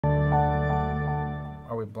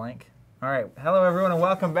we blank? All right, hello everyone and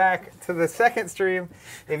welcome back to the second stream.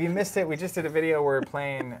 If you missed it, we just did a video where we're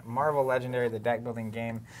playing Marvel Legendary, the deck building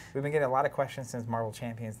game. We've been getting a lot of questions since Marvel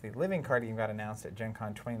Champions, the living card game, got announced at Gen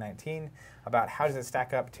Con 2019 about how does it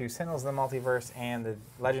stack up to Sentinels of the Multiverse and the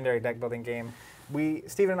Legendary deck building game.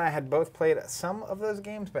 Steven and I had both played some of those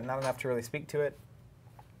games, but not enough to really speak to it.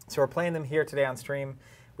 So we're playing them here today on stream.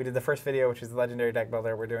 We did the first video, which is the Legendary deck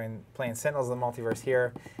builder. We're playing Sentinels of the Multiverse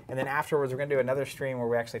here. And then afterwards, we're going to do another stream where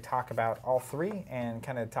we actually talk about all three and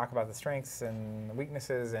kind of talk about the strengths and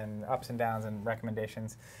weaknesses and ups and downs and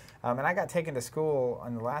recommendations. And I got taken to school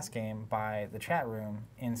on the last game by the chat room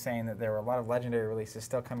in saying that there were a lot of Legendary releases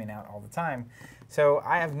still coming out all the time. So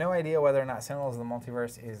I have no idea whether or not Sentinels of the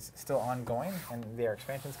Multiverse is still ongoing and their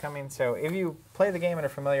expansion's coming. So if you play the game and are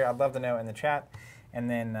familiar, I'd love to know in the chat. And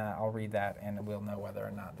then I'll read that, and we'll know whether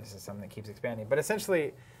or not this is something that keeps expanding. But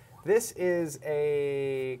essentially, this is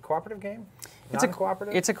a cooperative game?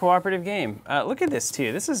 Non-cooperative? It's a cooperative game. Look at this,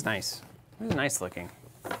 too. This is nice. This is nice looking.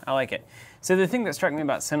 I like it. So the thing that struck me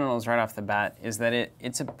about Sentinels right off the bat is that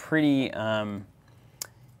it's a pretty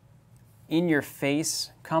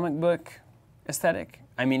in-your-face comic book aesthetic.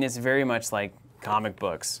 I mean, it's very much like comic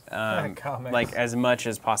books, like as much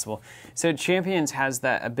as possible. So Champions has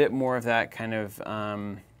that, a bit more of that kind of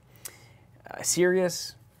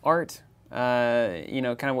serious art, you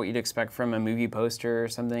know, kind of what you'd expect from a movie poster or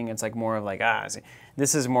something. It's like more of like,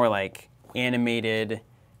 this is more like animated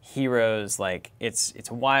heroes. Like it's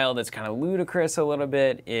wild, it's kind of ludicrous a little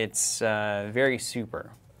bit. It's very super,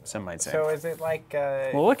 some might say. So is it like,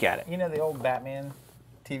 well, look at it. You know the old Batman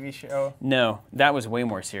TV show? No, that was way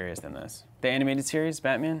more serious than this. The animated series,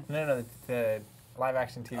 Batman? No, the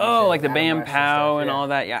live-action TV show. Oh, like the Bam Pow and all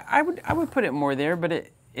that. Yeah, I would put it more there, but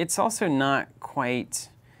it's also not quite.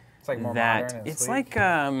 It's like more modern and It's sleek.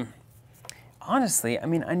 like, honestly, I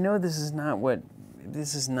mean, I know this is not what.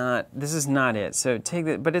 This is not it. So take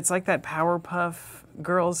that, but it's like that Powerpuff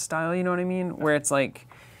Girls style. You know what I mean? Where it's like.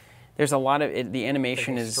 There's a lot of it, the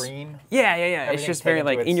animation like is. Extreme. Yeah. It's just very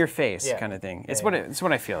like in your face kind of thing. It's yeah.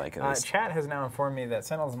 what I feel like. Chat has now informed me that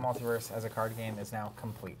Sentinels of the Multiverse as a card game is now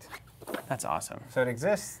complete. That's awesome. So it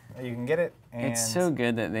exists. You can get it. And it's so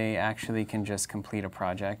good that they actually can just complete a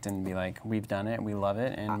project and be like, we've done it, we love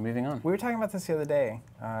it, and moving on. We were talking about this the other day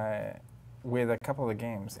with a couple of the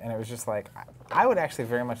games, and it was just like, I would actually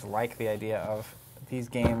very much like the idea of these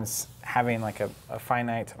games having like a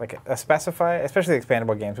finite, like a specified, especially the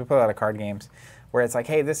expandable games. We put a lot of card games where it's like,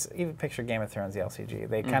 hey, this, even picture Game of Thrones, the LCG.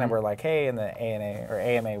 They kind of were like, hey, in the ANA or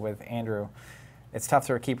AMA with Andrew, it's tough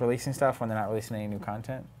to keep releasing stuff when they're not releasing any new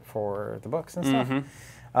content for the books and stuff.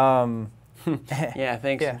 Yeah,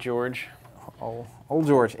 thanks, George. Old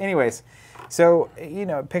George. Anyways, so, you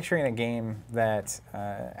know, picturing a game that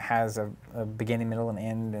has a beginning, middle, and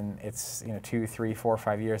end, and it's, 2, 3, 4,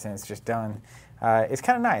 5 years, and it's just done. It's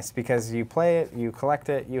kind of nice because you play it, you collect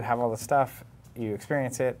it, you have all the stuff, you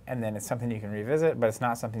experience it, and then it's something you can revisit, but it's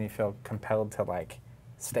not something you feel compelled to like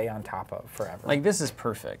stay on top of forever. Like this is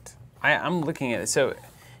perfect. I'm looking at it. So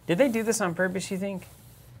did they do this on purpose, you think?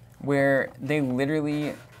 Where they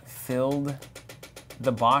literally filled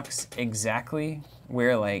the box exactly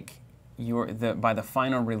where like by the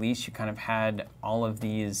final release you kind of had all of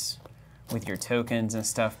these with your tokens and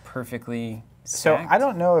stuff perfectly stacked? So I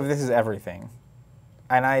don't know if this is everything.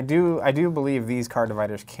 And I do believe these card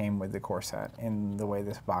dividers came with the core set in the way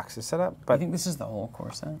this box is set up. But you think this is the whole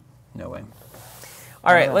core set? No way.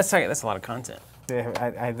 All right, let's talk. That's a lot of content.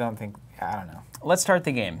 I don't know. Let's start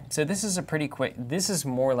the game. So this is a pretty quick. This is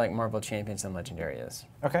more like Marvel Champions than Legendary is.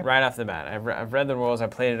 Okay. Right off the bat, I've read the rules.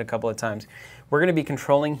 I've played it a couple of times. We're going to be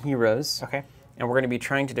controlling heroes. Okay. And we're going to be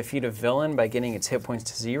trying to defeat a villain by getting its hit points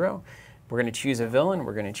to 0. We're going to choose a villain.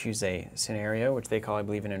 We're going to choose a scenario, which they call, I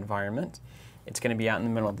believe, an environment. It's going to be out in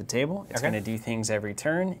the middle of the table. It's going to do things every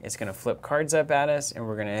turn. It's going to flip cards up at us, and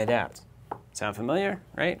we're going to adapt. Sound familiar,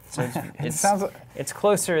 right? So it's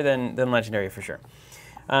closer than Legendary for sure.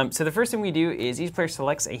 So the first thing we do is each player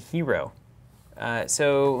selects a hero.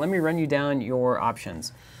 So let me run you down your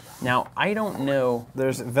options. Now, I don't know.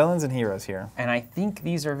 There's villains and heroes here. And I think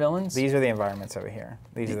these are villains. These are the environments over here.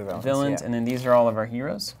 These are the villains. Villains, and then these are all of our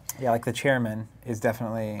heroes. Yeah, like the chairman is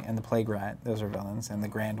definitely, and the plague rat, those are villains, and the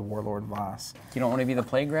grand warlord Voss. You don't want to be the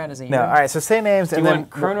plague rat as a hero? No, all right, so say names. Do you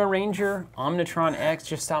want Chrono Ranger, Omnitron X,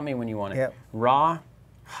 just stop me when you want it. Yep. Ra,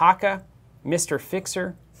 Haka, Mr.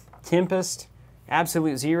 Fixer, Tempest,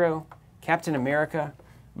 Absolute Zero, Captain America,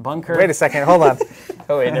 Bunker. Wait a second, hold on.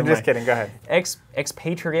 Oh, wait, I'm just kidding, go ahead.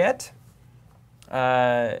 Expatriate,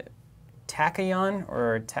 Tachyon,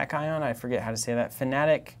 or Tachyon, I forget how to say that,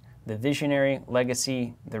 Fanatic, the Visionary,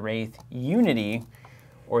 Legacy, the Wraith, Unity,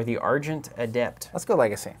 or the Argent Adept? Let's go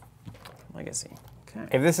Legacy. Legacy. Okay.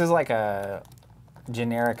 If this is like a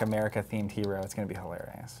generic America-themed hero, it's going to be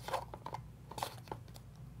hilarious.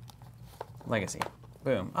 Legacy.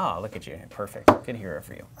 Boom. Oh, look at you. Perfect. Good hero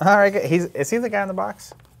for you. All right, good. Is he the guy in the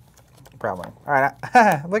box? Probably. All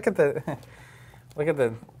right. Look at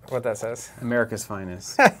what that says. America's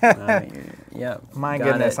finest. Yeah. My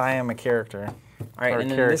goodness, I am a character. All right, and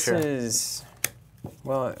then this is,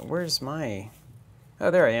 well, where's my, oh,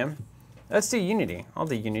 there I am. Let's do Unity. I'll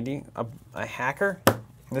do Unity. A hacker.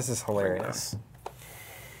 This is hilarious.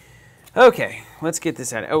 Okay, let's get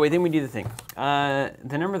this out. Oh, wait, then we do the thing.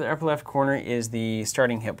 The number in the upper left corner is the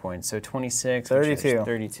starting hit points. So 26. 32.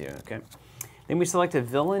 32, okay. Then we select a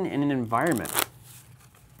villain and an environment.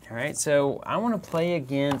 All right, so I want to play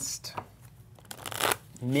against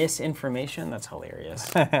misinformation. That's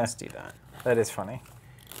hilarious. Let's do that. That is funny.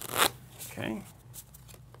 Okay.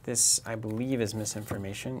 This, I believe, is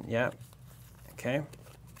misinformation. Yep. Okay.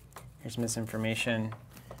 Here's misinformation.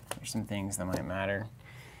 Here's some things that might matter.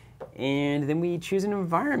 And then we choose an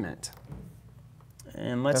environment.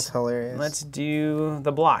 And That's hilarious. Let's do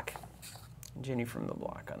the block. Jenny from the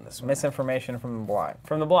block on this one. Misinformation from the block.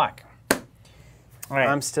 From the block. All right.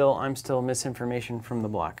 I'm still misinformation from the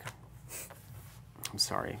block. I'm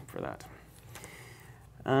sorry for that.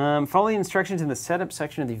 Follow the instructions in the setup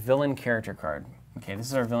section of the villain character card. Okay, this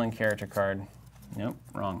is our villain character card. Nope,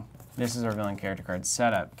 wrong. This is our villain character card.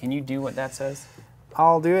 Setup. Can you do what that says?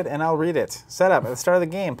 I'll do it and I'll read it. Setup. At the start of the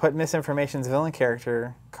game, put misinformation's villain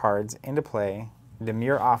character cards into play.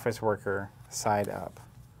 Demure office worker side up.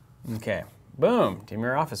 Okay. Boom.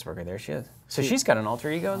 Demure office worker. There she is. So she's got an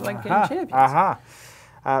alter ego like in Champions.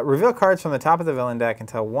 Reveal cards from the top of the villain deck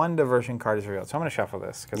until one diversion card is revealed. So I'm going to shuffle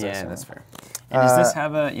this. Yeah, that's fair. And does this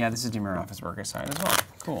have a... Yeah, this is Demure office worker side as well.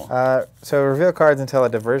 Cool. So reveal cards until a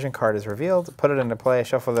diversion card is revealed. Put it into play.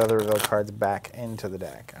 Shuffle the other revealed cards back into the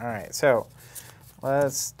deck. All right, so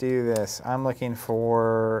let's do this. I'm looking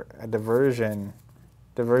for a diversion.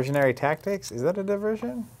 Diversionary tactics? Is that a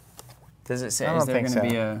diversion? Does it say... Is there going to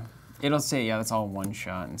be a... It'll say, yeah, that's all one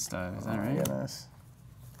shot and stuff. Is that right? Goodness.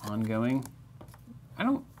 Ongoing.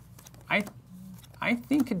 I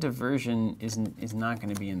think a diversion is not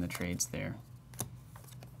going to be in the trades there.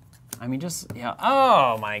 I mean, just, yeah.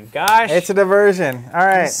 Oh my gosh. It's a diversion. All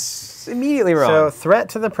right. It's immediately wrong. So, threat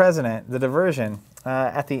to the president, the diversion.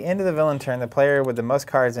 At the end of the villain turn, the player with the most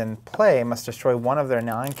cards in play must destroy one of their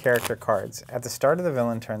non-character cards. At the start of the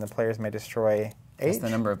villain turn, the players may destroy 8. That's the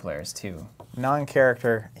number of players, too.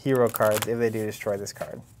 Non-character hero cards if they do destroy this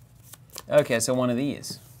card. Okay, so one of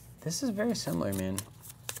these. This is very similar, man.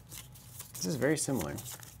 This is very similar.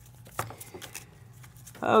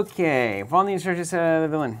 Okay, follow the instructions of the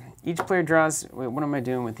villain. Each player draws... Wait, what am I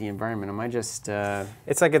doing with the environment? Am I just...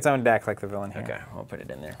 It's like its own deck, like the villain here. Okay, I'll put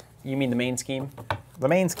it in there. You mean the main scheme? The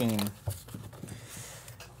main scheme.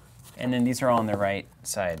 And then these are all on the right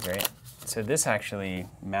sides, right? So this actually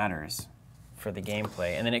matters for the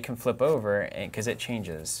gameplay. And then it can flip over because it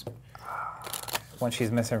changes. When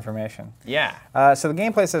she's misinformation. Yeah. So the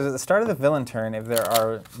gameplay says at the start of the villain turn, if there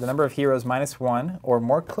are the number of heroes -1 or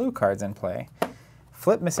more clue cards in play,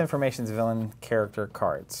 flip misinformation's villain character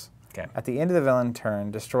cards. Okay. At the end of the villain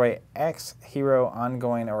turn, destroy X hero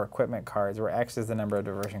ongoing or equipment cards, where X is the number of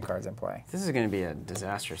diversion cards in play. This is going to be a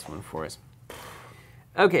disastrous one for us.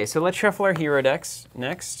 Okay, so let's shuffle our hero decks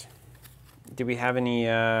next. Do we have any...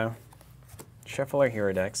 Shuffle our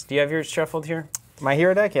hero decks. Do you have yours shuffled here? My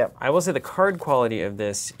hero deck? Yep. I will say the card quality of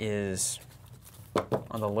this is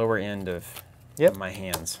on the lower end of my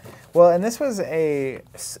hands. Well, and this was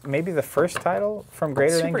maybe the first title from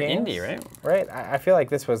Greater Than Games. Super indie, right? Right. I feel like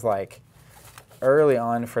this was like early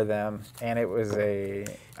on for them, and it was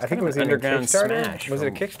I think it was either Kickstarter. Smash was it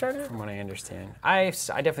a Kickstarter? From what I understand, I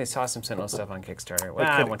definitely saw some Sentinel stuff on Kickstarter.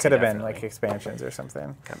 Well, it could have been like expansions or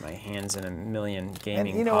something. Got my hands in a million gaming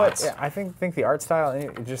And you know pots. what? Yeah, I think the art style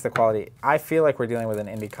and just the quality. I feel like we're dealing with an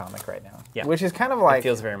indie comic right now. Yeah. Which is kind of like it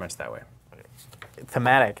feels very much that way.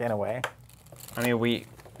 Thematic in a way. I mean, we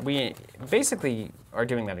basically are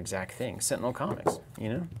doing that exact thing. Sentinel comics, you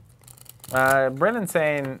know. Brendan's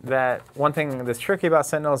saying that one thing that's tricky about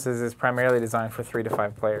Sentinels is it's primarily designed for 3 to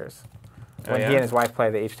 5 players. When he and his wife play,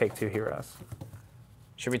 they each take 2 heroes.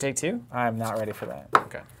 Should we take 2? I'm not ready for that.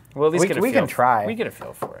 Okay. Well, at least we can try. We get a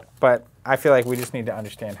feel for it. But I feel like we just need to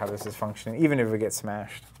understand how this is functioning, even if we get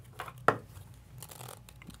smashed.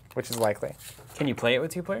 Which is likely. Can you play it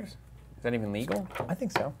with 2 players? Is that even legal? I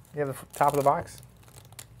think so. You have the top of the box.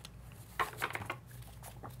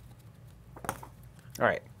 All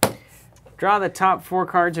right. Draw the top 4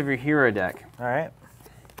 cards of your hero deck. All right.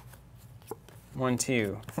 1,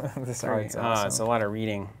 2. This 3. art's Oh, awesome. it's a lot of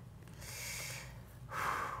reading.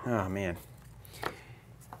 Oh, man.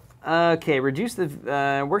 Okay, reduce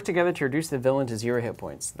the work together to reduce the villain to 0 hit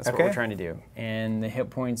points. That's what we're trying to do. And the hit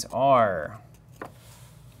points are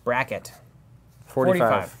bracket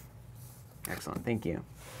 45. Excellent, thank you.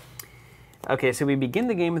 Okay, so we begin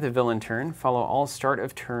the game with a villain turn. Follow all start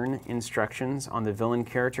of turn instructions on the villain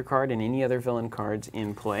character card and any other villain cards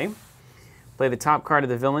in play. Play the top card of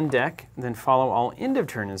the villain deck, then follow all end of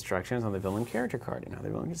turn instructions on the villain character card and other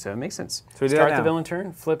villain. So it makes sense. So we start the villain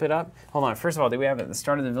turn, flip it up. Hold on, first of all, do we have at the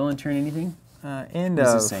start of the villain turn anything? End what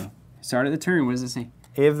of. does it say? Start of the turn, what does it say?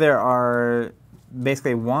 If there are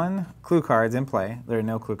basically 1 clue cards in play, there are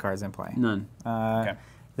no clue cards in play. None. Okay.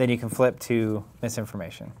 Then you can flip to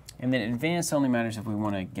misinformation. And then advanced only matters if we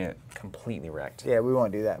want to get completely wrecked. Yeah, we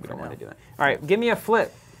won't do that. We don't want to do that. All right, give me a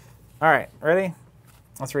flip. All right, ready?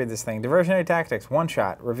 Let's read this thing. Diversionary tactics, 1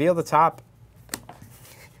 shot. Reveal the top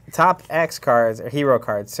X cards or hero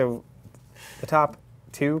cards. So the top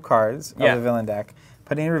 2 cards of the villain deck.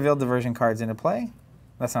 Put any revealed diversion cards into play.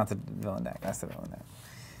 That's not the villain deck. That's the villain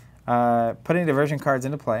deck. Put any diversion cards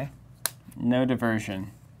into play. No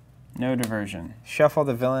diversion. No diversion. Shuffle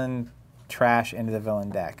the villain trash into the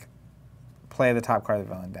villain deck. Play the top card of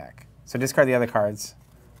the villain deck. So discard the other cards.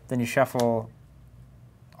 Then you shuffle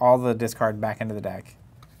all the discard back into the deck.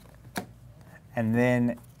 And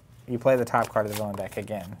then you play the top card of the villain deck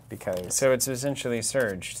again because... So it's essentially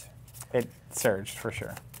surged. It surged for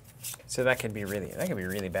sure. So that could be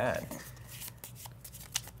really bad.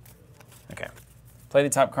 Okay. Play the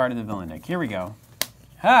top card of the villain deck. Here we go.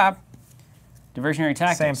 Ha! Diversionary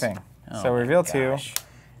tactics. Same thing. Oh so reveal 2,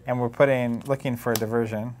 and we're looking for a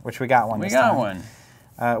diversion, which we got one this time. We got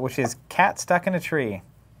one. Which is cat stuck in a tree.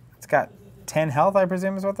 It's got 10 health, I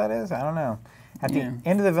presume is what that is? I don't know. At the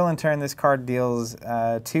end of the villain turn, this card deals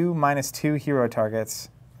 2 minus 2 hero targets.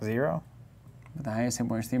 0? With the highest hit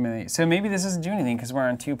points, 3 million. So maybe this doesn't do anything because we're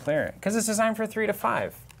on 2 player. Because it's designed for 3 to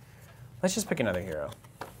 5. Let's just pick another hero.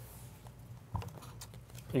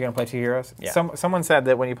 You're going to play 2 heroes? Yeah. Someone said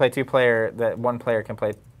that when you play 2 player, that 1 player can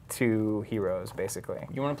play 2 heroes, basically.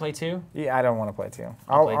 You want to play 2? Yeah, I don't want to play 2.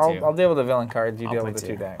 I'll 2. I'll deal with the villain cards, you deal with the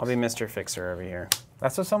 2 decks. I'll be Mr. Fixer over here.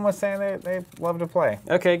 That's what someone was saying they love to play.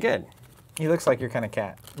 Okay, good. He looks like your kind of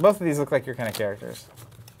cat. Both of these look like your kind of characters.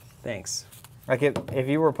 Thanks. Like if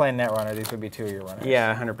you were playing Netrunner, these would be 2 of your runners.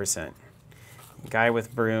 Yeah, 100%. Guy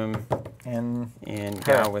with broom and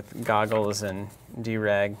guy with goggles and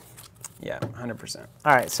do-rag. Yeah, 100%.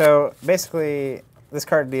 All right, so basically this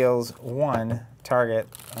card deals 1 target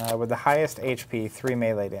with the highest HP, 3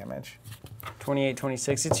 melee damage. 28,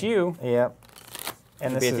 26, it's you. Yep.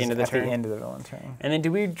 And this is at the end of the turn. The end of the villain turn. And then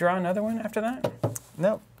do we draw another one after that?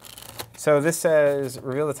 Nope. So this says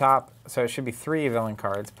reveal the top, so it should be 3 villain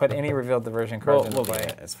cards. Put any revealed diversion cards into play.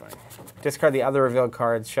 That's fine. Discard the other revealed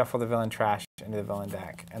cards, shuffle the villain trash into the villain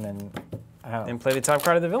deck, and then... and play the top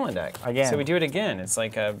card of the villain deck. Again. So we do it again. It's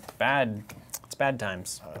like it's bad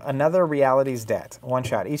times. Another reality's debt. 1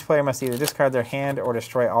 shot. Each player must either discard their hand or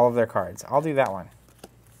destroy all of their cards. I'll do that one.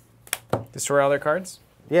 Destroy all their cards?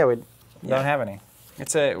 Yeah, we don't have any.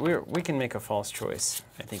 It's we can make a false choice,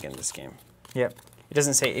 I think, in this game. Yep. It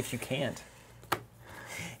doesn't say if you can't.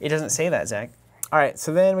 It doesn't say that, Zach. All right,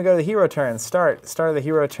 so then we go to the hero turn. Start of the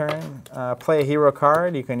hero turn. Play a hero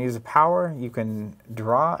card. You can use a power. You can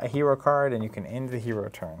draw a hero card, and you can end the hero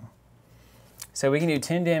turn. So we can do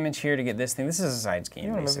 10 damage here to get this thing. This is a sides game,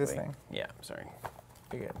 you basically. Move this thing? Yeah, sorry.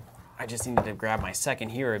 Be good. I just needed to grab my second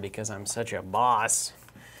hero because I'm such a boss.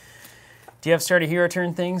 Do you have start a hero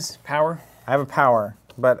turn things? Power? I have a power,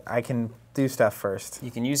 but I can do stuff first. You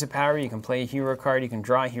can use a power, you can play a hero card, you can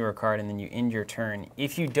draw a hero card, and then you end your turn.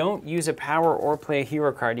 If you don't use a power or play a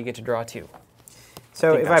hero card, you get to draw 2.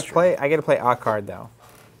 So if I play, I get to play a card, though.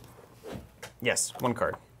 Yes, 1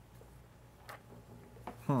 card.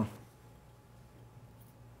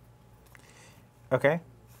 Okay.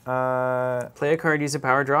 Play a card, use a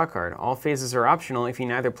power, draw a card. All phases are optional. If you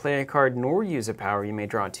neither play a card nor use a power, you may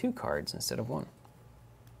draw 2 cards instead of 1.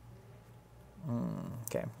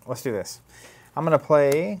 Okay, let's do this. I'm going to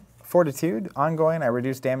play Fortitude, ongoing. I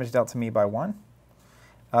reduce damage dealt to me by 1.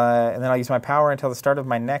 And then I'll use my power until the start of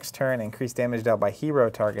my next turn, increase damage dealt by hero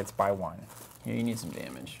targets by 1. Here, you need some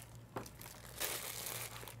damage.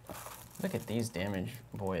 Look at these damage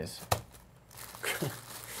boys.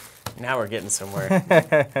 Now we're getting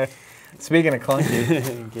somewhere. Speaking of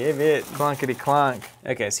clunky, give it. Clunkety clunk.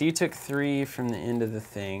 Okay, so you took 3 from the end of the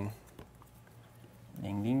thing.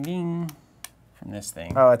 Ding, ding, ding. From this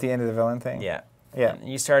thing. Oh, at the end of the villain thing? Yeah. Yeah. And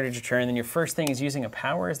you started your turn, then your first thing is using a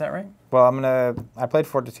power, is that right? Well, I played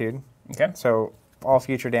Fortitude. Okay. So all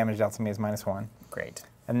future damage dealt to me is -1. Great.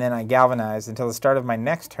 And then I galvanize until the start of my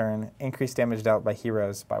next turn, increase damage dealt by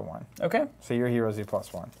heroes by 1. Okay. So your heroes do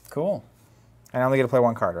 +1. Cool. And I only get to play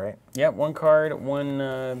 1 card, right? Yep, 1 card, one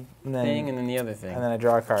thing, and then the other thing. And then I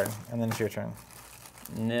draw a card, and then it's your turn.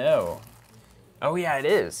 No. Oh, yeah, it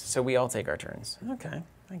is. So we all take our turns. Okay,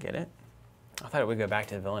 I get it. I thought it would go back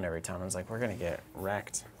to the villain every time. I was like, we're going to get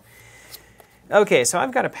wrecked. Okay, so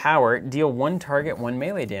I've got a power, deal 1 target, 1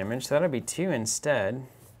 melee damage. So that'll be 2 instead.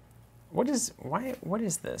 What is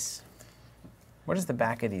this? What is the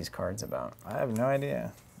back of these cards about? I have no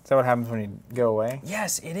idea. Is that what happens when you go away?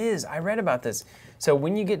 Yes, it is. I read about this. So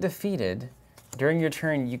when you get defeated, during your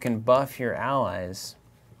turn, you can buff your allies.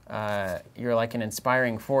 You're like an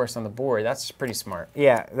inspiring force on the board. That's pretty smart.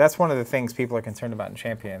 Yeah, that's one of the things people are concerned about in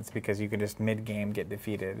Champions, because you can just mid-game get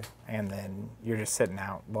defeated, and then you're just sitting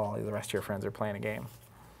out while the rest of your friends are playing a game.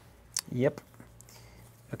 Yep.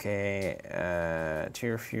 Okay,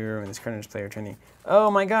 2 or fewer when this card is played, return the... Oh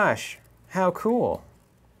my gosh, how cool.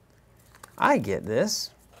 I get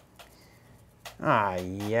this. Ah,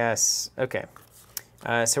 yes. Okay.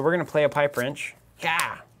 So we're going to play a Pipe Wrench.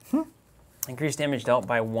 Gah! Increase damage dealt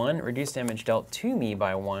by 1, reduce damage dealt to me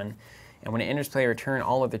by 1, and when it enters play, return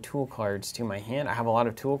all of the tool cards to my hand. I have a lot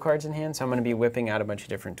of tool cards in hand, so I'm going to be whipping out a bunch of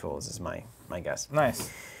different tools, is my guess.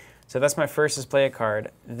 Nice. So that's my first, is play a card.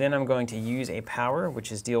 Then I'm going to use a power,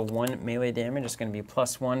 which is deal 1 melee damage. It's going to be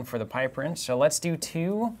 +1 for the Pipe Wrench. So let's do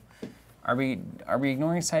 2. Are we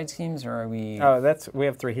ignoring side schemes, or are we... Oh, we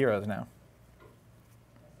have 3 heroes now.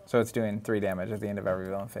 So it's doing 3 damage at the end of every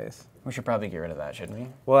villain phase. We should probably get rid of that, shouldn't we?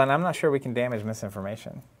 Well, and I'm not sure we can damage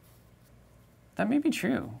misinformation. That may be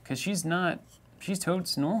true, because she's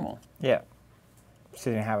totes normal. Yeah. She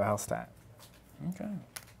didn't have a health stat. Okay.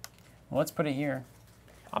 Well, let's put it here.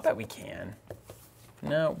 I'll bet we can.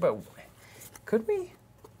 No, but could we?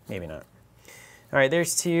 Maybe not. All right,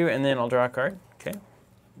 there's 2, and then I'll draw a card. Okay,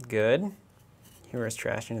 good. Heroes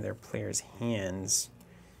trash into their players' hands.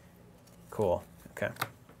 Cool, okay.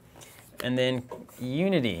 And then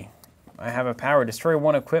Unity. I have a power, destroy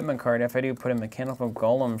 1 equipment card. If I do, put a mechanical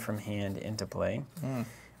golem from hand into play.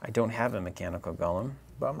 I don't have a mechanical golem.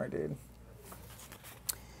 Bummer, dude.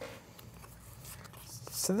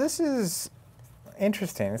 So this is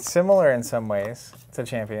interesting. It's similar in some ways to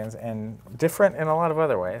Champions and different in a lot of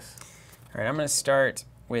other ways. All right, I'm going to start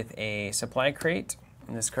with a supply crate.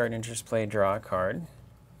 And this card enters play, draw a card.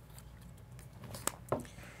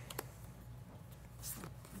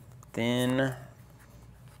 Then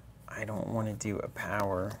I don't want to do a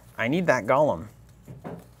power. I need that golem.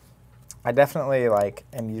 I definitely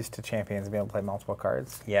am used to Champions being able to play multiple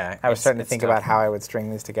cards. Yeah. I was starting to think about how I would string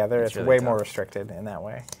these together. It's really way tough. more restricted in that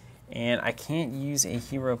way. And I can't use a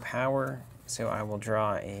hero power, so I will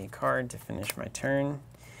draw a card to finish my turn.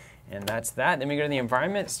 And that's that. Then we go to the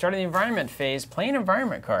environment. Start of the environment phase. Play an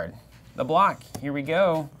environment card. The block. Here we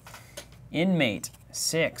go. Inmate,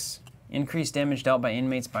 6. Increase damage dealt by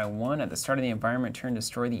inmates by 1. At the start of the environment turn,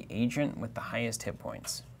 destroy the agent with the highest hit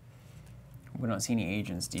points. We don't see any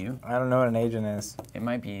agents, do you? I don't know what an agent is. It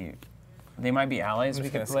might be, they might be allies we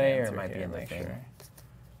could play, or it might be in the thing. Sure.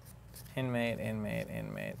 Inmate, inmate,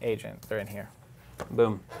 inmate, agent. They're in here.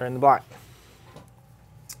 Boom. They're in the block.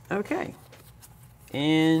 Okay.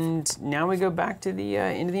 And now we go back to the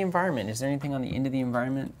end of the environment. Is there anything on the end of the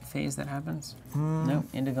environment phase that happens? No.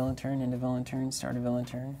 End of villain turn, start of villain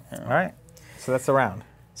turn. All right. So that's the round.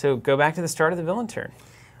 So go back to the start of the villain turn.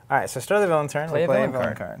 All right. So start of the villain turn. Play we play a a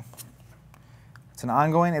villain card. It's an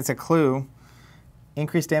ongoing. It's a clue.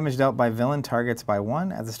 Increase damage dealt by villain targets by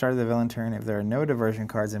 1. At the start of the villain turn, if there are no diversion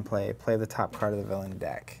cards in play, play the top card of the villain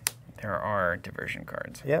deck. There are diversion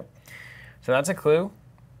cards. Yep. So that's a clue.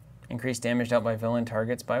 Increase damage dealt by villain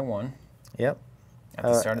targets by 1. Yep. At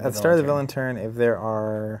the start of the villain turn, if there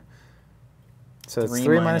are... So it's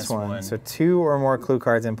 3 minus 1. So 2 or more clue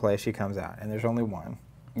cards in play, she comes out. And there's only 1.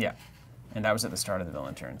 Yeah. And that was at the start of the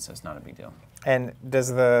villain turn, so it's not a big deal. And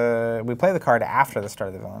we play the card after the start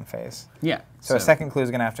of the villain phase. Yeah. So a second clue is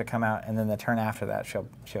going to have to come out, and then the turn after that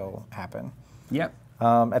she'll happen. Yep.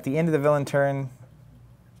 At the end of the villain turn...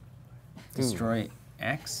 Destroy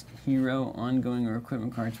X hero, ongoing, or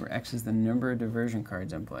equipment cards where X is the number of diversion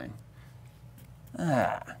cards in play.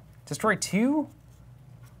 Destroy 2?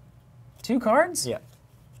 2 cards? Yeah.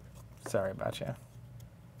 Sorry about you.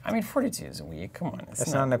 I mean, 42 is weak. Come on.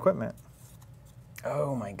 It's not an equipment.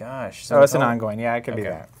 Oh my gosh. So it's an ongoing. Yeah, it could be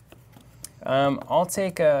that. I'll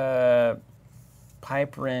take a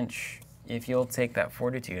Pipe Wrench if you'll take that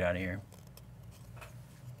Fortitude out of here.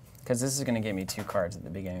 Because this is going to give me 2 cards at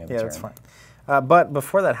the beginning of the turn. Yeah, that's fine. But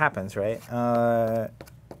before that happens, right,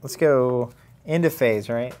 let's go into phase,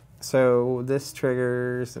 right? So this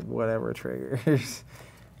triggers whatever triggers.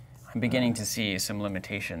 I'm beginning to see some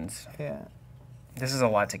limitations. Yeah. This is a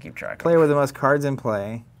lot to keep track of. Player with the most cards in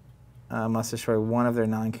play must destroy one of their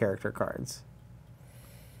non-character cards.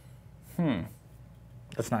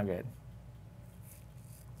 That's not good.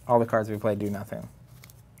 All the cards we play do nothing.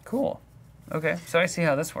 Cool. Okay, so I see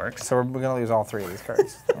how this works. So we're going to lose all 3 of these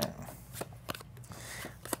cards. Yeah.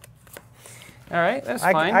 All right, that's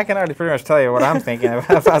fine. I can already pretty much tell you what I'm thinking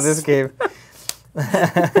about this game.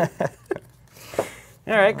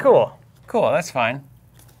 All right, cool. Cool, that's fine.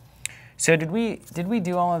 So did we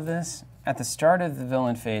do all of this at the start of the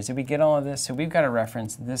villain phase? Did we get all of this? So we've got to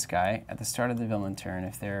reference this guy at the start of the villain turn.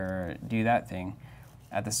 If they do that thing,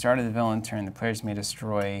 at the start of the villain turn, the players may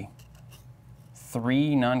destroy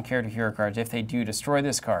 3 non-character hero cards if they do destroy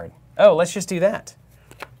this card. Oh, let's just do that.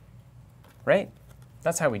 Right?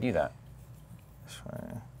 That's how we do that.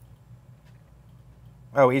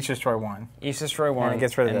 Oh, each destroy 1. Each destroy 1, and it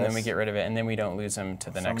gets rid of and this. then we get rid of it, and then we don't lose them to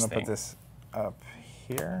the next I'm thing. going to put this up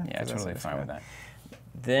here. Yeah, totally fine with that.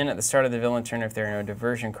 Then at the start of the villain turn, if there are no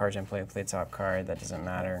diversion cards in play, play top card. That doesn't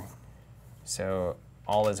matter. So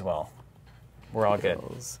all is well. We're all good.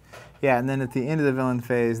 Yeah, and then at the end of the villain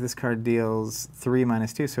phase, this card deals 3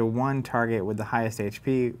 minus 2, so 1 target with the highest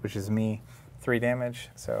HP, which is me, 3 damage.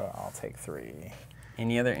 So I'll take 3.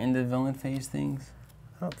 Any other end of villain phase things?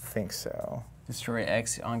 I don't think so. Destroy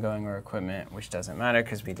X ongoing or equipment, which doesn't matter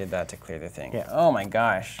because we did that to clear the thing. Yeah. Oh my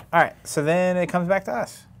gosh. All right, so then it comes back to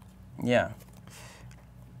us. Yeah.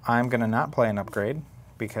 I'm going to not play an upgrade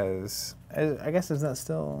because I guess is that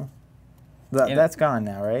still... that's gone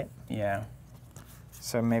now, right? Yeah.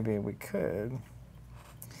 So maybe we could...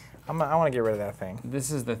 I want to get rid of that thing.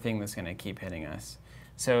 This is the thing that's going to keep hitting us.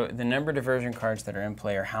 So the number of diversion cards that are in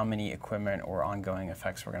play are how many equipment or ongoing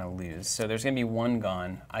effects we're going to lose. So there's going to be 1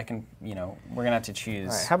 gone. I can, we're going to have to choose.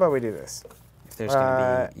 All right, how about we do this? If there's going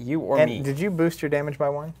to be you or me. Did you boost your damage by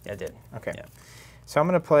 1? I did. Okay. Yeah. So I'm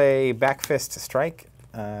going to play Back Fist to Strike.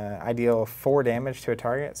 I deal 4 damage to a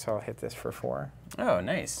target, so I'll hit this for 4. Oh,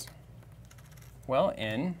 nice. Well,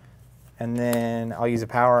 in. And then I'll use a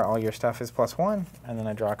power. All your stuff is +1, and then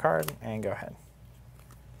I draw a card and go ahead.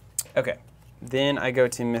 Okay. Then I go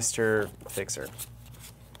to Mr. Fixer.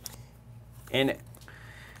 And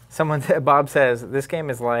Bob says, this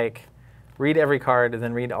game is like, read every card and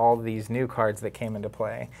then read all these new cards that came into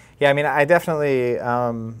play. Yeah, I mean, I definitely,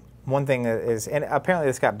 one thing that is, and apparently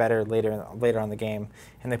this got better later on the game,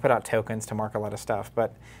 and they put out tokens to mark a lot of stuff,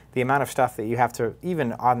 but the amount of stuff that you have to,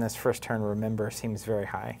 even on this first turn, remember seems very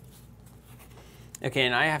high. okay,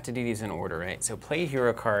 and I have to do these in order, right? So play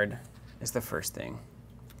hero card is the first thing.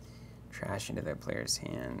 Trash into their player's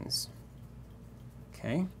hands. Okay.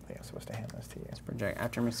 I think I'm supposed to hand this to you. Project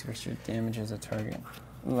after Mr. Fixer damages a target.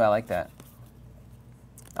 Ooh, I like that.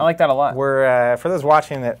 I like that a lot. We're, for those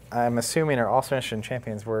watching that I'm assuming are also interested in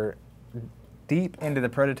Champions, we're deep into the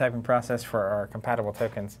prototyping process for our compatible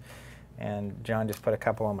tokens. And John just put a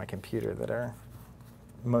couple on my computer that are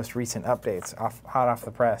most recent updates, hot off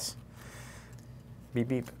the press. Beep,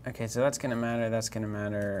 beep. Okay, so that's going to matter. That's going to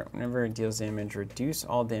matter. Whenever it deals damage, reduce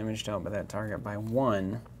all damage dealt by that target by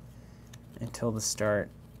 1 until the start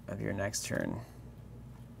of your next turn.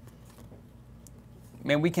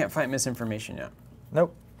 Man, we can't fight misinformation yet.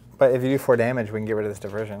 Nope. But if you do 4 damage, we can get rid of this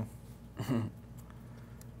diversion.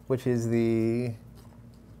 Which is the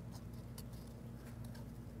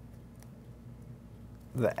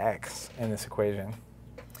X in this equation.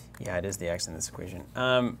 Yeah, it is the X in this equation.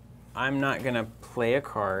 I'm not going to play a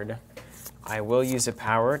card. I will use a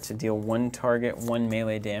power to deal 1 target, 1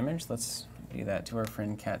 melee damage. Let's do that to our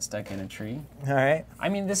friend Cat Stuck in a Tree. All right. I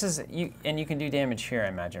mean, this is, and you can do damage here, I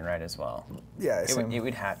imagine, right, as well? Yeah, I assume. You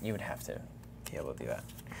would have to be able to do that.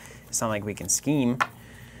 It's not like we can scheme.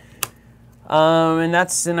 And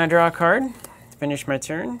then I draw a card, finish my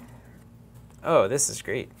turn. Oh, this is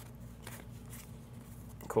great.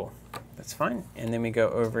 Cool. That's fine. And then we go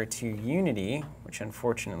over to Unity, which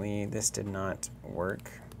unfortunately this did not work.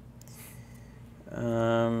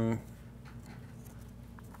 Apparently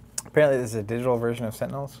this is a digital version of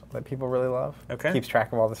Sentinels that people really love. Okay. Keeps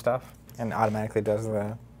track of all the stuff and automatically does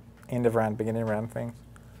the end of round, beginning of round things.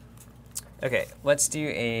 Okay, let's do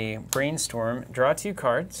a brainstorm. Draw 2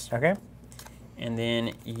 cards. Okay. And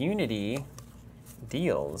then Unity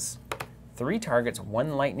deals 3 targets,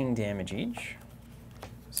 1 lightning damage each.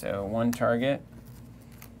 So 1 target,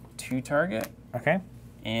 2 target. Okay.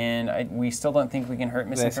 And we still don't think we can hurt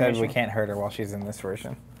They misinformation. said we can't hurt her while she's in this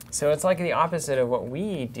version. So it's like the opposite of what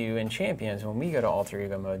we do in Champions. When we go to alter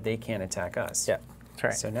ego mode, they can't attack us. Yeah.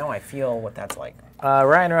 That's right. So now I feel what that's like.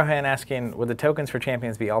 Ryan Rohan asking, would the tokens for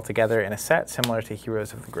champions be all together in a set similar to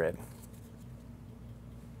Heroes of the Grid?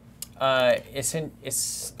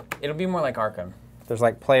 It'll be more like Arkham. There's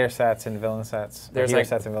like player sets and villain sets. There's hero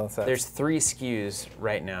sets and villain sets. There's 3 SKUs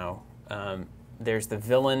right now. There's the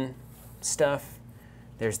villain stuff,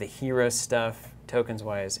 there's the hero stuff,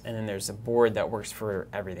 tokens-wise, and then there's a board that works for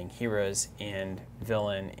everything, heroes and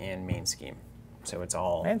villain and main scheme. So it's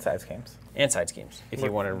all... And side schemes. And side schemes, if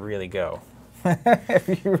you want to really go.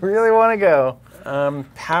 If you really want to go.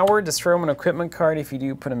 Power, destroy one equipment card. If you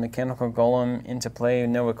do, put a mechanical golem into play,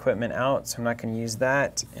 no equipment out, so I'm not going to use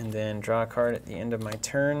that. And then draw a card at the end of my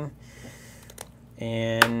turn.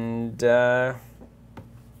 And that's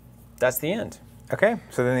the end. Okay,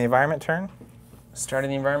 so then the environment turn. Start of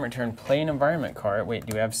the environment turn, play an environment card. Wait,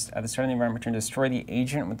 do we have, at the start of the environment turn, destroy the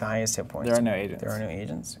agent with the highest hit points? There are no agents. There are no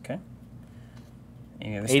agents, okay.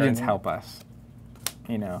 Agents help us,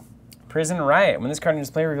 you know. Prison Riot. When this card enters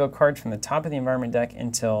play, reveal cards from the top of the environment deck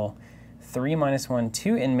until 3/-1,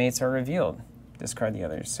 2 inmates are revealed. Discard the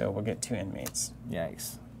others, so we'll get 2 inmates.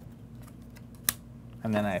 Yikes.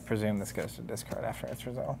 And then I presume this goes to discard after it's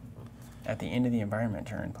resolved. At the end of the environment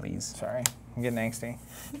turn, please. Sorry, I'm getting angsty.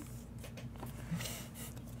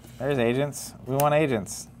 There's agents. We want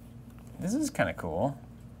agents. This is kind of cool.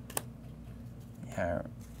 Yeah.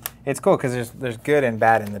 It's cool because there's good and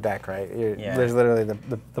bad in the deck, right? Yeah. There's literally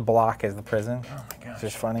the block is the prison. Oh my gosh. It's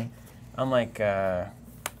just funny. Unlike, oh,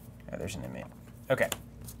 there's an inmate. Okay.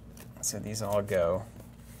 So these all go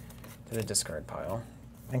to the discard pile.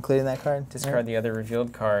 Including that card? Discard the other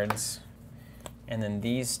revealed cards. And then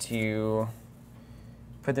these 2,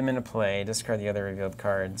 put them into play. Discard the other revealed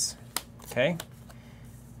cards. Okay?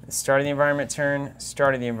 Start of the environment turn,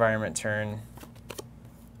 start of the environment turn.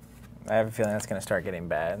 I have a feeling that's going to start getting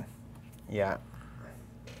bad. Yeah.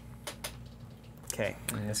 Okay,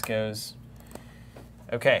 and this goes.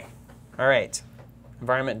 Okay, all right.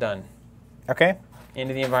 Environment done. Okay.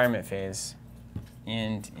 Into the environment phase.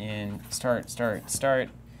 Start.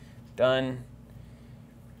 Done.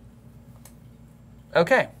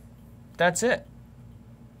 Okay, that's it.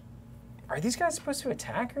 Are these guys supposed to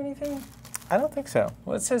attack or anything? I don't think so.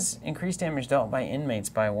 Well, it says increased damage dealt by inmates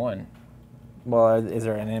by 1. Well, is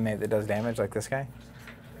there an inmate that does damage like this guy?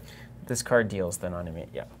 This card deals then on inmate.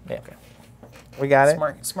 Yeah. Okay. We got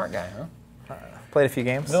it. Smart guy, huh? Played a few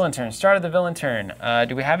games. Villain turn. Start of the villain turn.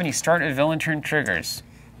 Do we have any start of villain turn triggers?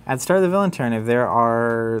 At the start of the villain turn, if there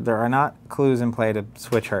are not clues in play to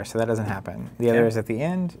switch her, so that doesn't happen. The other is at the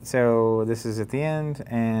end, so this is at the end,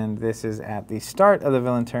 and this is at the start of the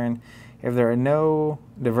villain turn. If there are no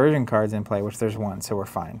diversion cards in play, which there's 1, so we're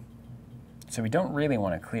fine. So we don't really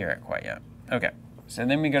want to clear it quite yet. Okay, so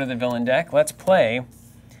then we go to the villain deck. Let's play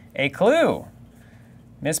a clue.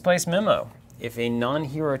 Misplaced memo. If a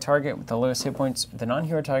non-hero target with the lowest hit points, the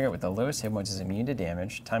non-hero target with the lowest hit points is immune to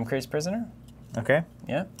damage. Time crazed prisoner. Okay.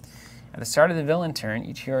 Yeah. At the start of the villain turn,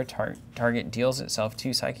 each hero target deals itself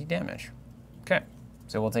 2 psychic damage. Okay,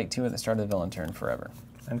 so we'll take 2 at the start of the villain turn forever.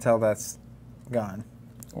 Until that's gone.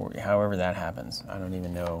 Or however that happens. I don't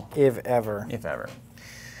even know. If ever. If ever.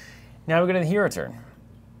 Now we go to the hero turn.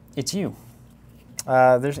 It's you.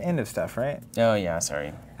 There's end of stuff, right? Oh, yeah,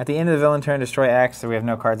 sorry. At the end of the villain turn, destroy X, so we have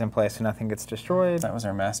no cards in play, so nothing gets destroyed. That was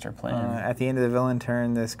our master plan. At the end of the villain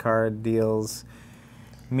turn, this card deals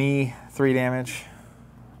me 3 damage.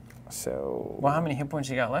 So... Well, how many hit points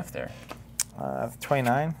you got left there?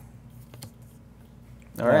 29.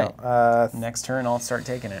 All right. Next turn, I'll start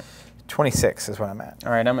taking it. 26 is what I'm at.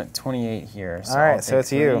 All right, I'm at 28 here. So all right, so it's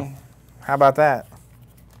 3. You. How about that?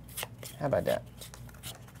 How about that?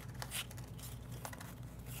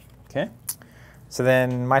 Okay. So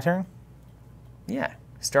then my turn? Yeah.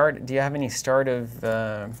 Start. Do you have any start of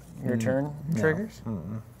your turn triggers?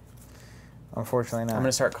 No. Unfortunately not. I'm going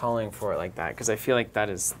to start calling for it like that because I feel like that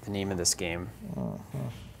is the name of this game. All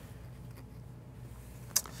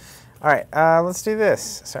right, let's do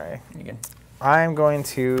this. Sorry. You good? I'm going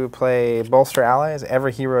to play Bolster Allies.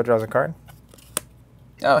 Every hero draws a card.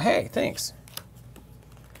 Oh, hey, thanks.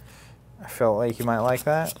 I felt like you might like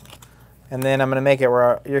that. And then I'm going to make it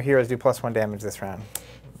where your heroes do +1 damage this round.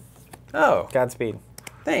 Oh. Godspeed.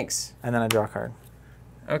 Thanks. And then I draw a card.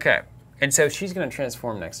 Okay. And so she's going to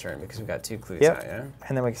transform next turn because we've got 2 clues out, yeah?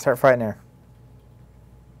 And then we can start fighting her.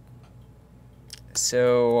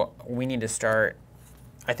 So we need to start...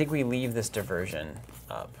 I think we leave this diversion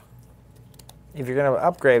up. If you're going to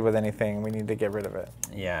upgrade with anything, we need to get rid of it.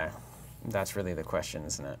 Yeah. That's really the question,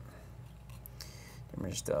 isn't it?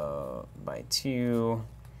 Damaged by 2.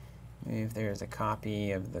 If there's a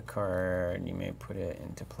copy of the card, you may put it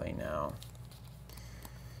into play now.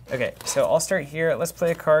 Okay, so I'll start here. Let's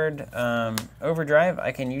play a card. Overdrive.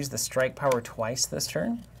 I can use the strike power twice this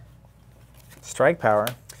turn. Strike power.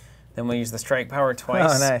 Then we'll use the strike power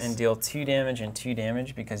twice nice. and deal 2 damage and 2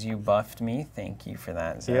 damage because you buffed me. Thank you for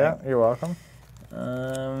that, Zach. Yeah, you're welcome.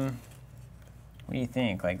 What do you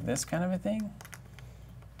think? Like this kind of a thing?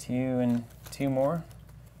 2 and 2 more?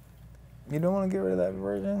 You don't want to get rid of that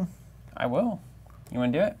version? I will. You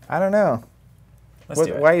want to do it? I don't know. Let's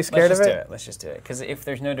do it. Why are you scared of it? Let's just do it. Because if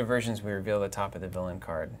there's no diversions, we reveal the top of the villain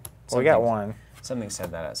card. Well, we got one. Something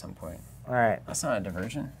said that at some point. All right. That's not a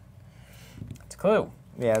diversion. It's a clue.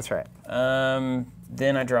 Yeah, that's right.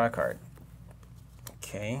 Then I draw a card.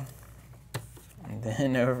 Okay. And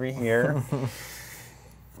then over here.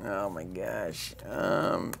 Oh my gosh.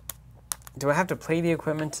 Do I have to play the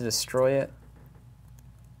equipment to destroy it?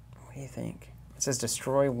 What do you think? It says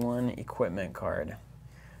destroy 1 equipment card.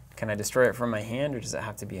 Can I destroy it from my hand, or does it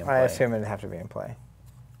have to be in play? I assume it'd have to be in play.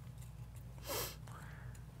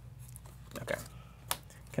 Okay.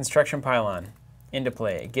 Construction pylon. Into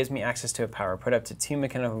play. It gives me access to a power. Put up to 2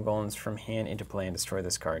 mechanical golems from hand into play and destroy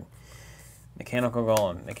this card. Mechanical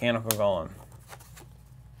golem. Mechanical golem.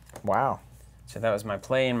 Wow. So that was my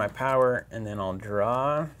play and my power, and then I'll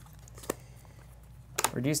draw.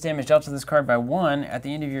 Reduce damage dealt to this card by 1. At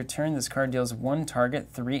the end of your turn, this card deals 1 target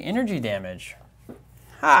 3 energy damage.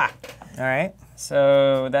 Ha! All right.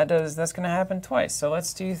 So that's going to happen twice. So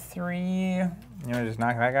let's do 3. You want to just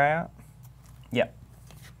knock that guy out? Yep.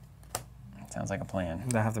 Sounds like a plan.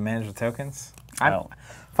 Don't have to manage the tokens? I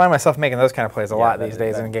find myself making those kind of plays a lot these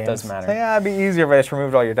days in games. Does matter. So yeah, it'd be easier if I just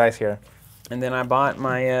removed all your dice here. And then I bought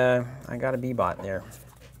my, I got a B-bot there.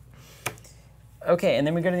 Okay, and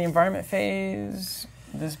then we go to the environment phase.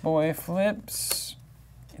 This boy flips.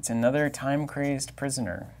 It's another time-crazed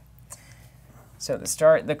prisoner. So at the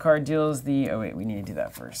start, the card deals the, oh wait, we need to do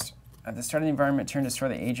that first. At the start of the environment turn, destroy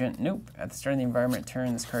the agent. Nope. At the start of the environment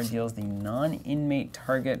turn, this card deals the non-inmate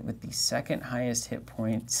target with the second highest hit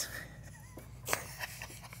points.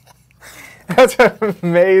 That's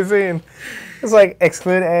amazing. It's like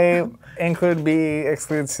exclude A, include B,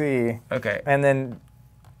 exclude C. Okay. And then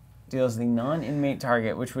deals the non-inmate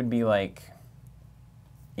target, which would be like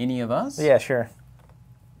any of us? Yeah, sure.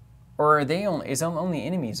 Or are they only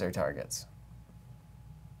enemies are targets?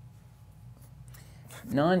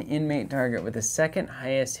 Non-inmate target with the second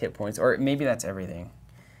highest hit points, or maybe that's everything.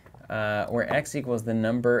 Where X equals the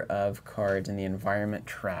number of cards in the environment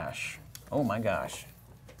trash. Oh my gosh.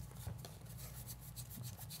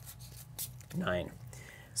 9.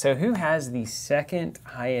 So who has the second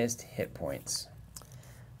highest hit points?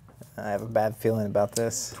 I have a bad feeling about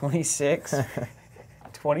this. 26,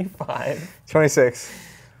 25. 26.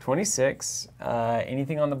 26.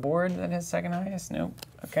 Anything on the board that has second highest? Nope.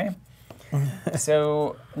 Okay.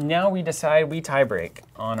 So now we decide we tie break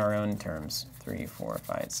on our own terms. 3, 4,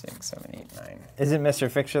 5, 6, 7, 8, 9. Is it Mr.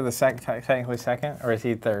 Fixture the technically second, or is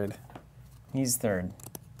he third? He's third.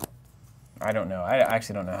 I don't know. I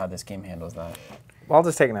actually don't know how this game handles that. Well, I'll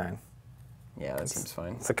just take 9. Yeah, that seems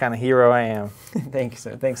fine. It's the kind of hero I am. Thanks,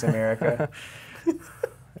 America.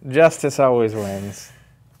 Justice always wins.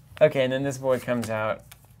 Okay, and then this boy comes out.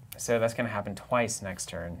 So that's going to happen twice next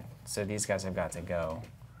turn. So these guys have got to go.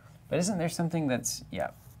 But isn't there something that's,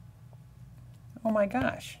 yeah. Oh my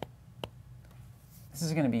gosh. This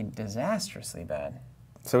is going to be disastrously bad.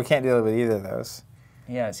 So we can't deal with either of those.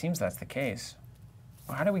 Yeah, it seems that's the case.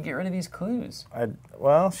 Well, how do we get rid of these clues?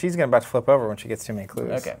 Well, she's about to flip over when she gets too many clues.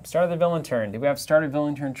 Okay, start of the villain turn. Do we have start of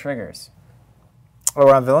villain turn triggers? Oh,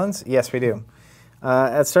 we're on villains? Yes, we do.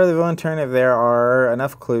 At the start of the villain turn, if there are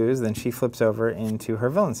enough clues, then she flips over into her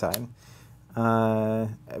villain side.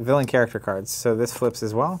 Villain character cards. So this flips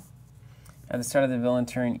as well. At the start of the villain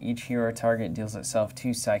turn, each hero target deals itself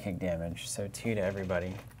 2 psychic damage. So 2 to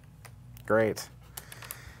everybody. Great.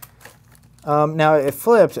 Now, it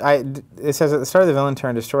flipped. It says at the start of the villain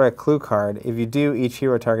turn, destroy a clue card. If you do, each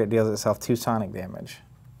hero target deals itself 2 sonic damage.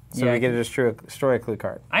 So yeah, we get to destroy a clue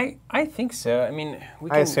card. I think so. I mean,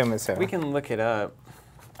 I assume it's so. We can look it up.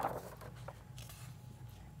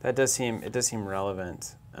 It does seem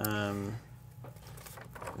relevant.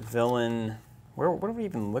 Villain. Where do we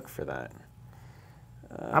even look for that?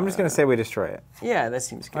 I'm just going to say we destroy it. Yeah, that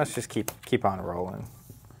seems good. Let's just keep on rolling.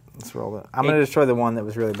 Let's roll it. I'm going to destroy the one that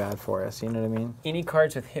was really bad for us. You know what I mean? Any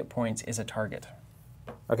cards with hit points is a target.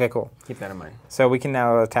 Okay, cool. Keep that in mind. So we can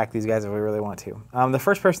now attack these guys if we really want to. The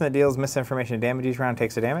first person that deals misinformation damage each round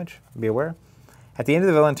takes a damage. Be aware. At the end of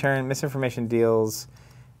the villain turn, misinformation deals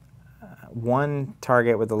 1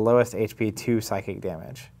 target with the lowest HP 2 psychic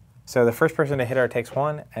damage. So the first person to hit her takes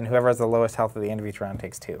 1, and whoever has the lowest health at the end of each round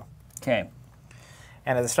takes 2. Okay.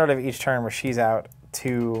 And at the start of each turn where she's out,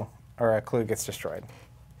 a clue gets destroyed.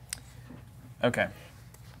 Okay.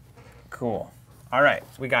 Cool. All right,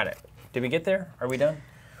 we got it. Did we get there? Are we done?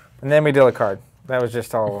 And then we deal a card. That was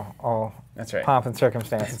just all That's right. pomp and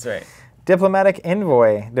circumstance. That's right. Diplomatic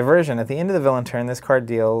Envoy. Diversion. At the end of the villain turn, this card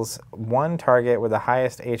deals 1 target with the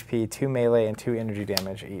highest HP, 2 melee, and 2 energy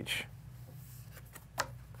damage each.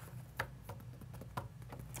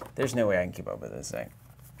 There's no way I can keep up with this thing.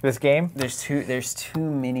 This game? There's too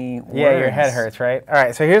many words. Yeah, your head hurts, right? All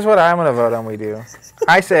right, so here's what I'm going to vote on we do.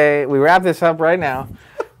 I say we wrap this up right now.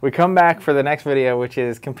 We come back for the next video, which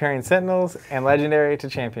is comparing Sentinels and Legendary to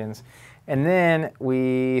Champions. And then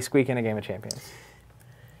we squeak in a game of Champions.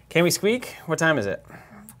 Can we squeak? What time is it?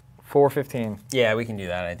 4:15. Yeah, we can do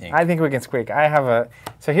that, I think. I think we can squeak. I have a...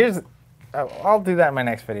 So here's... I'll do that in my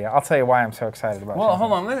next video. I'll tell you why I'm so excited about it. Well,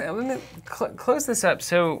 hold on. Let me close this up.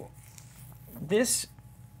 So this...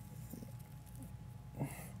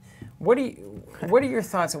 What are your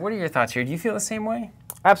thoughts? What are your thoughts here? Do you feel the same way?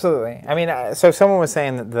 Absolutely. I mean, so someone was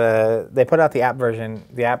saying that they put out the app version.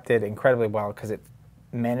 The app did incredibly well because it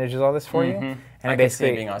manages all this for you, and I it basically can see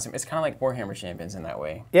it being awesome. It's kind of like Warhammer Champions in that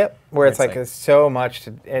way. Yep, where it's like so much.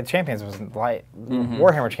 Champions was light.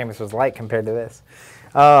 Warhammer Champions was light compared to this.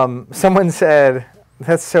 Someone said,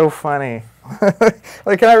 "That's so funny."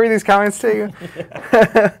 Like, can I read these comments to you?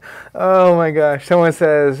 Oh my gosh. Someone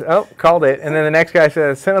says, oh, called it. And then the next guy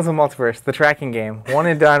says, Sentinels and Multiverse, the tracking game. One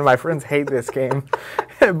and done. My friends hate this game.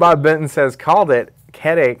 Bob Benton says, called it.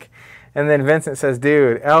 Headache. And then Vincent says,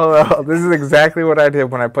 dude, LOL, this is exactly what I did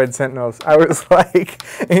when I played Sentinels. I was like,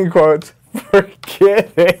 in quotes,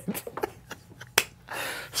 forget it.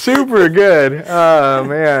 Super good. Oh,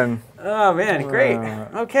 man. Oh, man, great.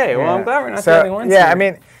 Okay, well, I'm glad we're not the only ones Yeah, here. I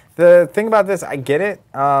mean, the thing about this, I get it.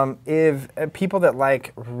 If people that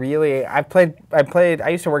like really, I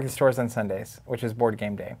used to work in stores on Sundays, which is board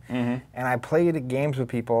game day. And I played games with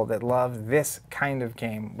people that love this kind of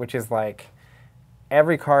game, which is like,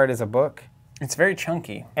 every card is a book. It's very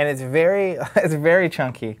chunky. And it's very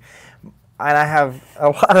chunky. And I have a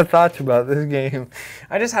lot of thoughts about this game.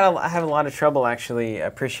 I have a lot of trouble actually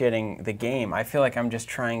appreciating the game. I feel like I'm just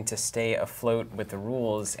trying to stay afloat with the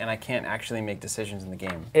rules, and I can't actually make decisions in the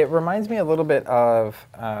game. It reminds me a little bit of,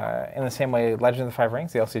 in the same way, Legend of the Five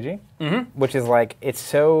Rings, the LCG, which is like, it's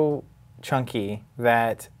so chunky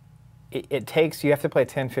that it takes, you have to play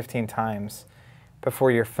 10, 15 times before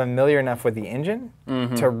you're familiar enough with the engine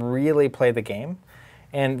to really play the game.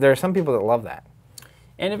 And there are some people that love that.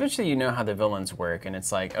 And eventually you know how the villains work, and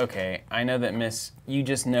it's like, okay, I know that you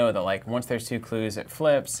just know that like once there's 2 clues, it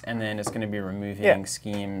flips, and then it's going to be removing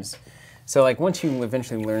schemes. So like once you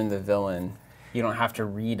eventually learn the villain, you don't have to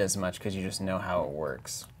read as much because you just know how it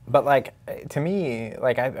works. But like, to me,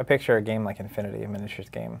 like I picture a game like Infinity, a miniatures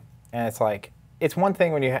game, and it's like, it's one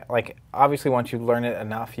thing when you, like, obviously once you learn it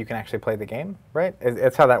enough, you can actually play the game, right?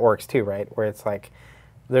 It's how that works too, right? Where it's like,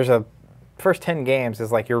 there's a, first 10 games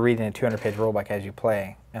is like you're reading a 200-page rulebook as you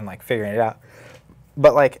play and like figuring it out.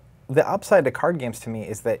 But like the upside to card games to me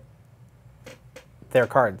is that they're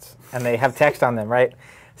cards and they have text on them, right?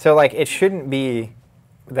 So like it shouldn't be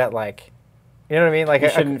that like, you know what I mean? Like you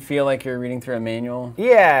shouldn't feel like you're reading through a manual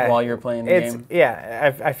while you're playing the game.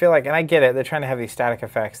 Yeah, I feel like, and I get it, they're trying to have these static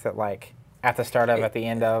effects that like at the start of, at the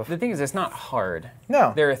end of. The thing is, it's not hard.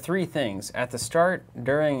 No. There are 3 things, at the start,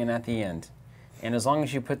 during, and at the end. And as long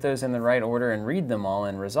as you put those in the right order and read them all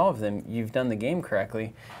and resolve them, you've done the game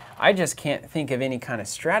correctly. I just can't think of any kind of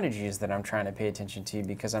strategies that I'm trying to pay attention to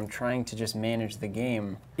because I'm trying to just manage the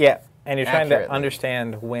game. Yeah, and you're trying to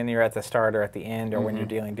understand when you're at the start or at the end or when you're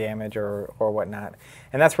dealing damage or whatnot.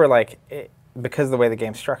 And that's where like, because of the way the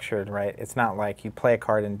game's structured, right, it's not like you play a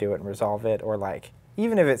card and do it and resolve it, or like,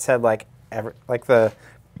 even if it said like,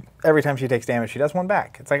 every time she takes damage, she does 1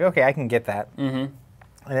 back. It's like, okay, I can get that.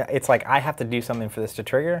 It's like I have to do something for this to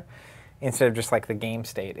trigger, instead of just like the game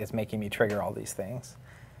state is making me trigger all these things.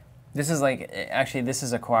 This is like, actually, this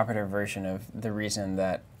is a cooperative version of the reason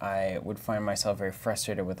that I would find myself very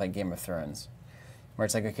frustrated with like Game of Thrones. Where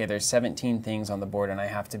it's like, okay, there's 17 things on the board and I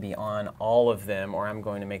have to be on all of them or I'm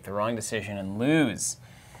going to make the wrong decision and lose.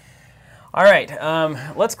 All right,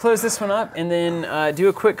 let's close this one up and then do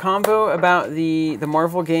a quick convo about the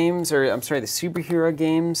Marvel games, or I'm sorry, the superhero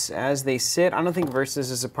games as they sit. I don't think Versus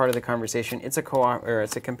is a part of the conversation. It's a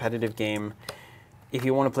it's a competitive game. If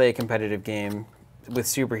you want to play a competitive game with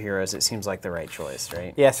superheroes, it seems like the right choice,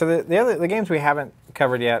 right? Yeah. So the games we haven't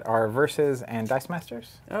covered yet are Versus and Dice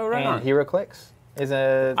Masters. Oh, right. And HeroClix is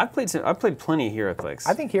a. I've played plenty of HeroClix.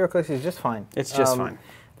 I think HeroClix is just fine. It's just fine.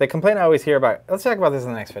 The complaint I always hear about. Let's talk about this in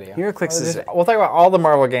the next video. HeroClix is. We'll talk about all the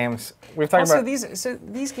Marvel games. We've talked also, about.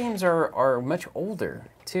 these games are much older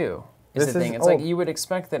too. is the thing. It's like you would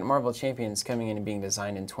expect that Marvel Champions coming in and being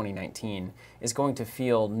designed in 2019 is going to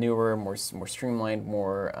feel newer, more streamlined,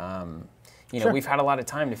 more. You know, we've had a lot of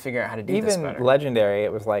time to figure out how to do this better. Even Legendary,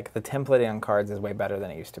 it was like the templating on cards is way better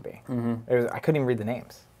than it used to be. I couldn't even read the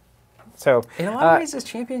names. So in a lot of ways, is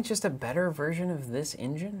Champions just a better version of this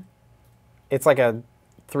engine? It's like a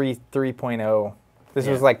 3.0. This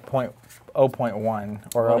was like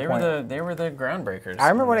 0.1 or 0. They were the groundbreakers. I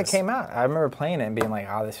remember when it came out. I remember playing it and being like,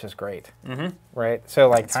 "Oh, this is great." Right? So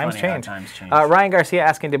like times change. Ryan Garcia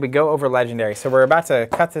asking, "Did we go over Legendary?" So we're about to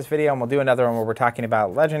cut this video and we'll do another one where we're talking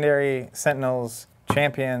about Legendary, Sentinels,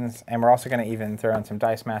 Champions, and we're also going to even throw in some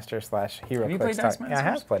Dice Master / Hero. Have you played Dice Masters? Yeah, I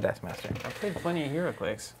have played Dice Master. I've played plenty of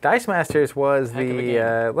HeroClix. Dice Masters was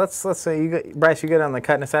the let's say Bryce, you good on the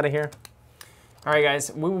cutting us out of here? All right,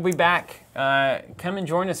 guys, we will be back. Come and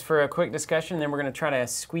join us for a quick discussion. Then we're going to try to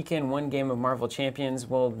squeak in one game of Marvel Champions.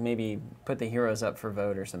 We'll maybe put the heroes up for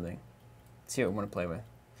vote or something. See what we want to play with.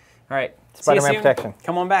 All right, Spider-Man Protection.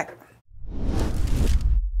 Come on back.